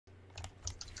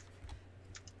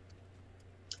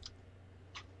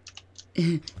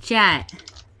Chat.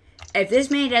 If this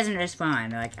man doesn't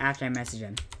respond, like, after I message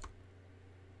him.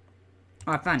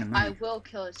 Oh, I found him. I will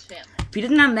kill his family. If he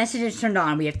doesn't have messages turned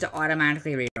on, we have to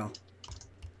automatically reroll.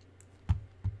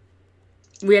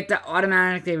 We have to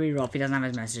automatically reroll if he doesn't have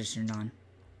his messages turned on.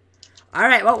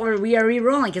 Alright, well, we are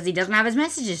rerolling because he doesn't have his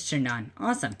messages turned on.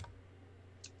 Awesome.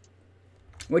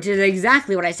 Which is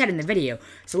exactly what I said in the video.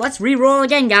 So let's reroll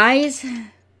again, guys.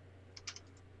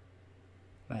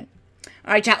 But,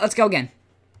 alright, chat, let's go again.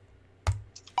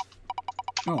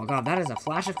 Oh my god, that is a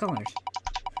flash of colors.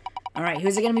 Alright,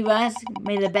 who's it gonna be best?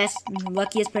 May the best,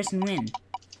 luckiest person win.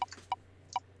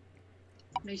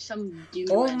 May some dude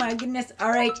Oh my goodness.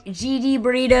 Alright, GD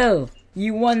Burrito.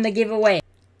 You won the giveaway.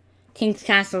 King's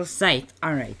Castle Scythe.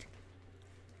 Alright.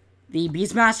 The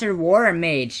Beastmaster War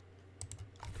Mage.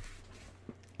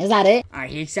 Is that it? Alright,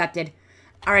 he accepted.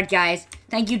 Alright, guys.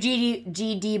 Thank you,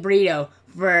 GD Burrito,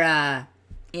 for,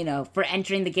 you know, for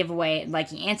entering the giveaway,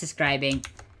 liking, and subscribing.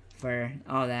 For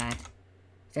all that.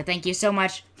 So thank you so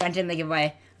much for entering the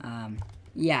giveaway.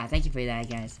 Yeah, thank you for that,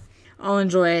 guys. I'll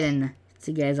enjoy it, and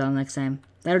see you guys all next time.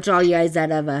 That's all you guys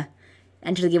that have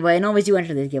entered the giveaway, and always do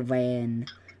enter the giveaway,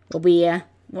 and we'll be,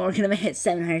 we're gonna hit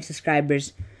 700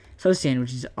 subscribers so soon,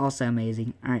 which is also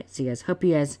amazing. Alright, so you guys, hope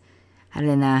you guys had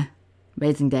an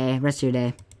amazing day, rest of your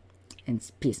day,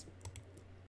 and peace.